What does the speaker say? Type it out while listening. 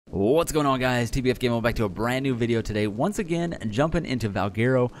What's going on, guys? TBF Gaming back to a brand new video today. Once again, jumping into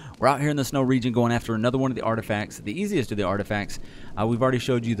Valguero. We're out here in the snow region going after another one of the artifacts, the easiest of the artifacts. We've already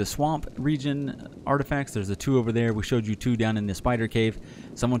showed you the swamp region artifacts. There's the two over there. We showed you two down in the spider cave.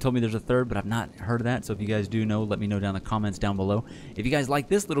 Someone told me there's a third, but I've not heard of that. So if you guys do know, let me know down in the comments down below. If you guys like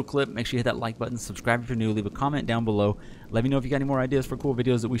this little clip, make sure you hit that like button, subscribe if you're new, leave a comment down below. Let me know if you got any more ideas for cool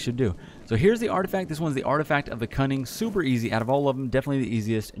videos that we should do. So here's the artifact. This one's the artifact of the Cunning. Super easy. Out of all of them, definitely the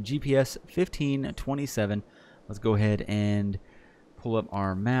easiest. GPS 1527. Let's go ahead and pull up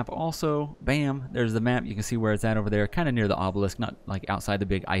our map also. Bam, there's the map. You can see where it's at over there, kind of near the obelisk, not like outside the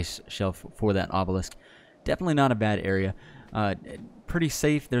big ice shelf for that obelisk. Definitely not a bad area. Pretty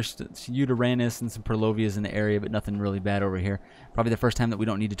safe. There's Uranus and some Perlovias in the area, but nothing really bad over here. Probably the first time that we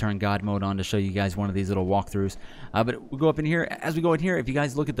don't need to turn God mode on to show you guys one of these little walkthroughs. But we'll go up in here. As we go in here, if you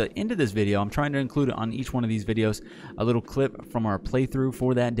guys look at the end of this video, I'm trying to include on each one of these videos a little clip from our playthrough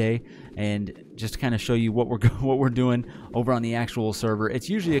for that day, and just to kind of show you what we're doing over on the actual server. It's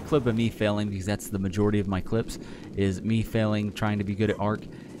usually a clip of me failing, because that's the majority of my clips, is me failing, trying to be good at Ark,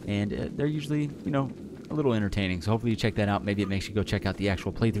 and they're usually, you know, a little entertaining. So hopefully you check that out. Maybe it makes you go check out the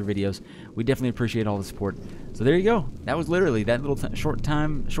actual playthrough videos. We definitely appreciate all the support. So there you go. That was literally that little short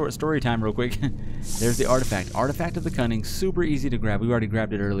story time real quick. There's the artifact. Artifact of the Cunning. Super easy to grab. We already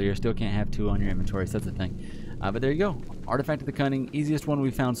grabbed it earlier. Still can't have two on your inventory, so that's the thing. But there you go. Artifact of the Cunning. Easiest one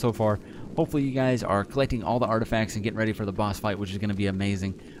we've found so far. Hopefully you guys are collecting all the artifacts and getting ready for the boss fight, which is going to be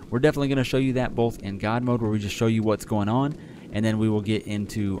amazing. We're definitely going to show you that both in God mode, where we just show you what's going on, and then we will get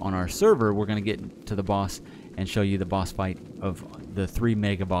into, on our server, we're going to get to the boss and show you the boss fight of the 3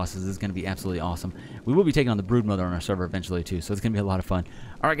 mega bosses. This is going to be absolutely awesome. We will be taking on the Brood Mother on our server eventually too, so it's going to be a lot of fun.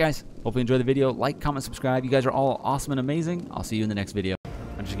 Alright guys, hopefully you enjoy the video. Like, comment, subscribe. You guys are all awesome and amazing. I'll see you in the next video.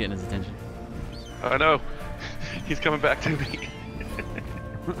 I'm just getting his attention. Oh no, he's coming back to me.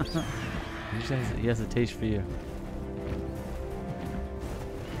 He has a taste for you.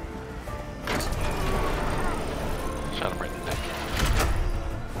 Shot him right in the neck.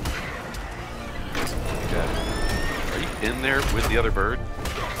 Are you in there with the other bird?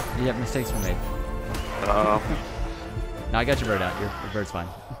 Yeah, mistakes were made. No, I got your bird out. Your bird's fine.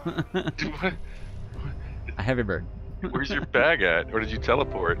 What? I have your bird. Where's your bag at? Or did you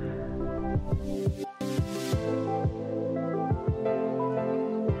teleport?